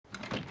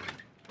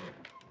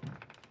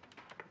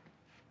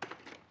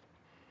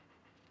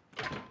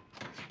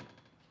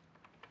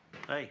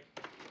Hey.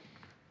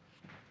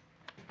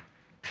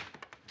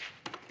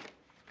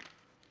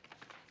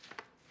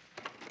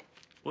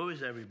 Where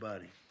is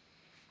everybody?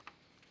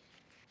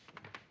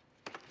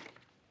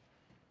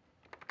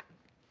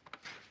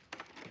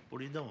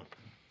 What are you doing?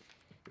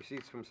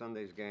 Receipts from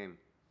Sunday's game.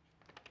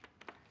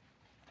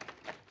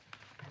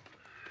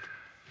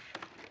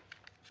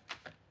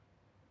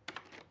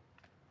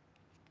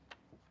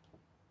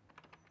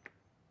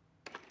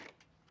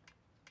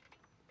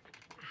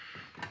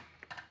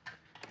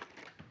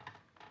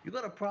 You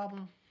got a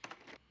problem?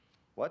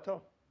 What, Tom?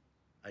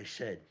 I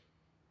said,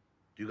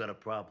 you got a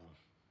problem.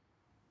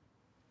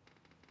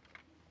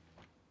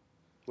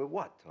 With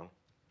what, Tom?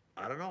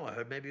 I don't know. I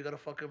heard maybe you got a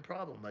fucking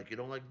problem, like you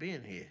don't like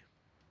being here.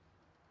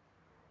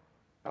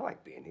 I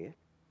like being here.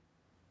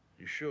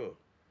 You sure?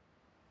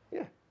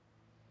 Yeah.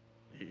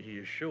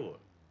 You sure?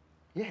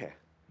 Yeah.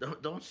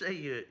 Don't say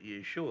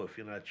you're sure if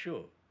you're not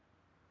sure.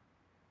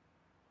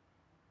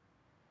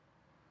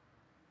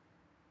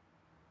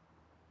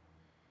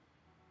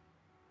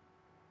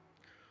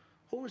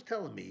 Who was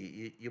telling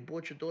me you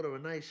bought your daughter a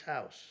nice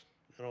house,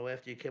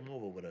 after you came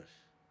over with us?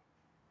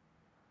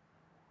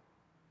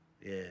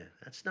 Yeah,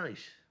 that's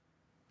nice.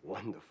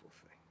 Wonderful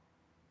thing.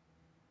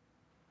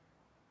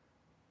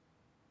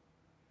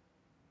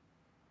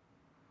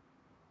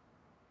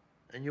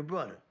 And your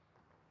brother,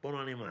 bon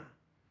animal.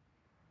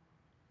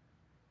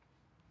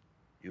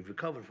 You've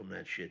recovered from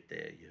that shit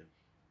there. You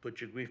put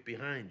your grief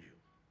behind you.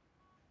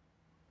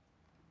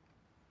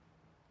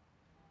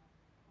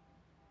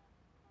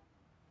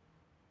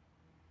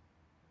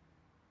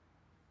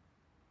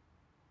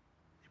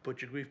 You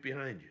put your grief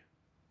behind you.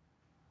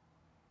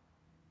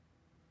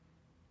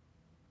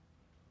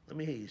 Let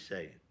me hear you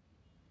say it.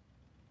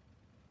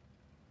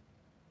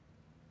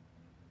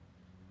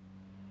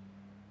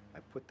 I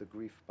put the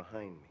grief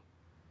behind me.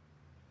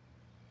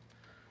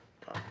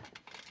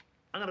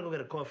 I'm gonna go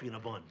get a coffee and a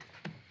bun.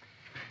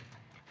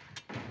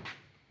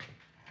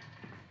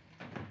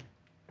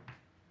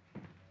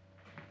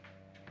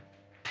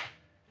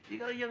 You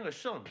got a younger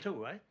son,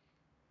 too, right?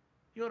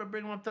 You ought to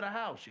bring him up to the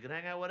house. You can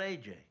hang out with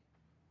AJ.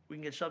 We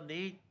can get something to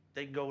eat.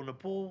 They can go in the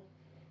pool.